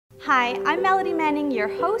Hi, I'm Melody Manning, your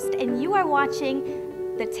host, and you are watching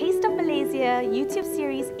the Taste of Malaysia YouTube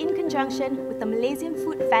series in conjunction with the Malaysian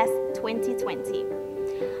Food Fest 2020.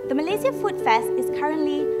 The Malaysia Food Fest is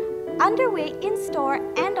currently underway in-store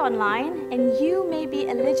and online, and you may be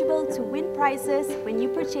eligible to win prizes when you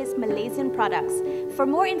purchase Malaysian products. For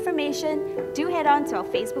more information, do head on to our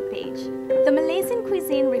Facebook page. The Malaysian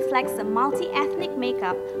cuisine reflects the multi-ethnic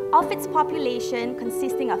makeup of its population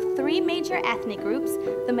consisting of three major ethnic groups,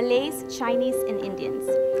 the Malays, Chinese, and Indians.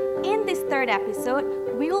 In this third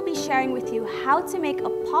episode, we will be sharing with you how to make a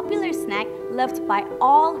popular snack loved by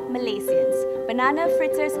all Malaysians, banana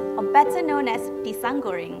fritters, or better known as Pisang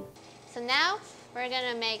Goreng. So now we're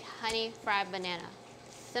gonna make honey fried banana.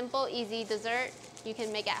 Simple, easy dessert you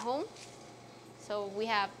can make at home. So we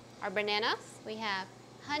have our bananas, we have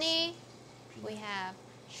honey, we have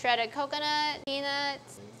shredded coconut,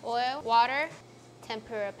 peanuts, oil, water,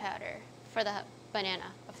 tempura powder for the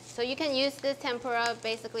banana. So you can use this tempura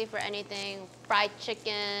basically for anything, fried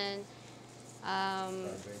chicken,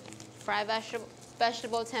 fried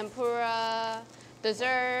vegetable tempura,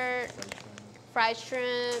 dessert, fried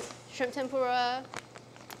shrimp tempura.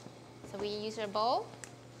 So we use our bowl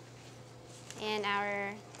and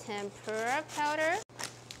our tempura powder.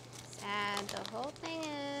 Let's add the whole thing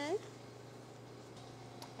in.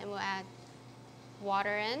 And we'll add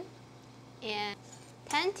water in and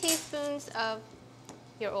 10 teaspoons of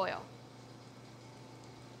your oil.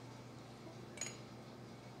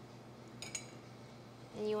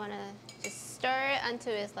 And you want to just stir it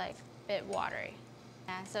until it's like a bit watery.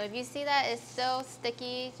 Yeah, so if you see that it's still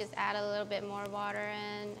sticky, just add a little bit more water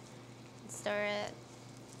in and stir it.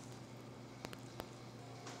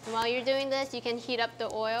 And while you're doing this, you can heat up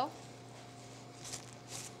the oil.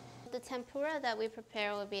 The tempura that we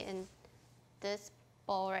prepare will be in this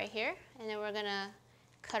bowl right here, and then we're gonna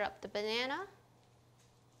cut up the banana.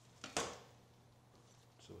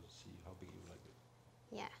 So see how big you like it.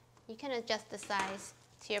 Yeah, you can adjust the size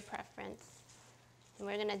to your preference. And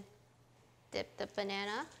we're gonna dip the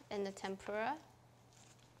banana in the tempura.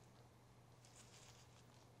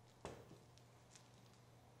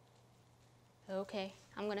 Okay,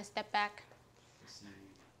 I'm gonna step back. See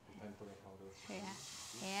tempura powder. Yeah.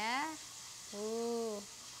 Yeah. Ooh.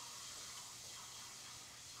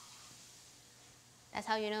 That's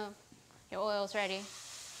how you know your oil's ready.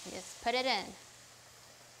 You just put it in.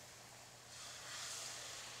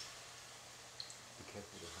 Be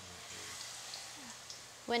careful with the honey.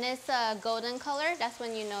 When it's a golden color, that's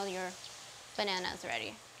when you know your banana is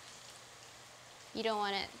ready. You don't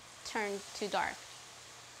want it turned too dark.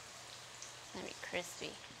 It's gonna be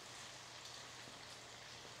crispy.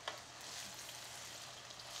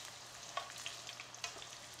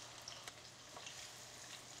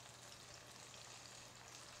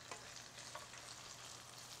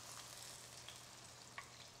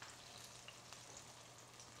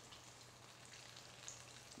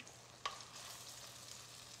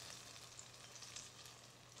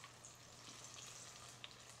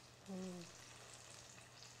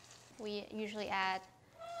 We usually add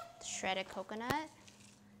shredded coconut,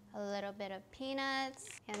 a little bit of peanuts,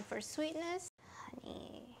 and for sweetness,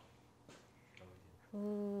 honey.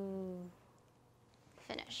 Ooh.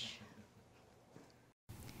 Finish.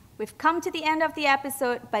 We've come to the end of the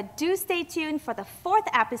episode, but do stay tuned for the fourth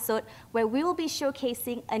episode where we will be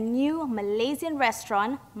showcasing a new Malaysian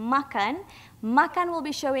restaurant, Makan. Makan will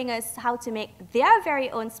be showing us how to make their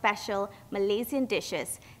very own special Malaysian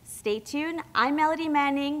dishes. Stay tuned. I'm Melody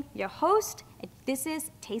Manning, your host, and this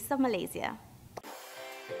is Taste of Malaysia.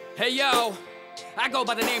 Hey yo, I go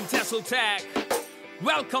by the name Tessel Tag.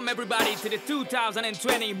 Welcome everybody to the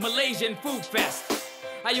 2020 Malaysian Food Fest.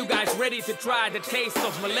 Are you guys ready to try the taste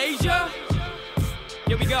of Malaysia?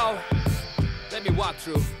 Here we go. Let me walk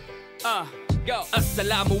through. Go.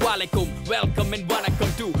 Assalamualaikum. Welcome and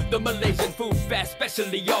welcome to the Malaysian Food Fest,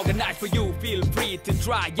 specially organized for you. Feel free to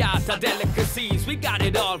try out our delicacies. We got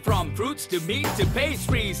it all from fruits to meat to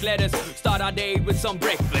pastries. Let us start our day with some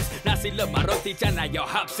breakfast. Nasi lemak, roti canai, your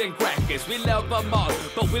hops and crackers. We love them all,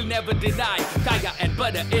 but we'll never deny. Kaya and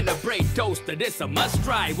butter in a bread toaster. This a must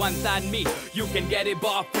try. Wonton mee, you can get it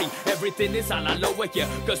bar free. Everything is halal over here,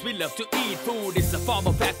 cause we love to eat. Food is a form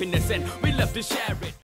of happiness and we love to share it.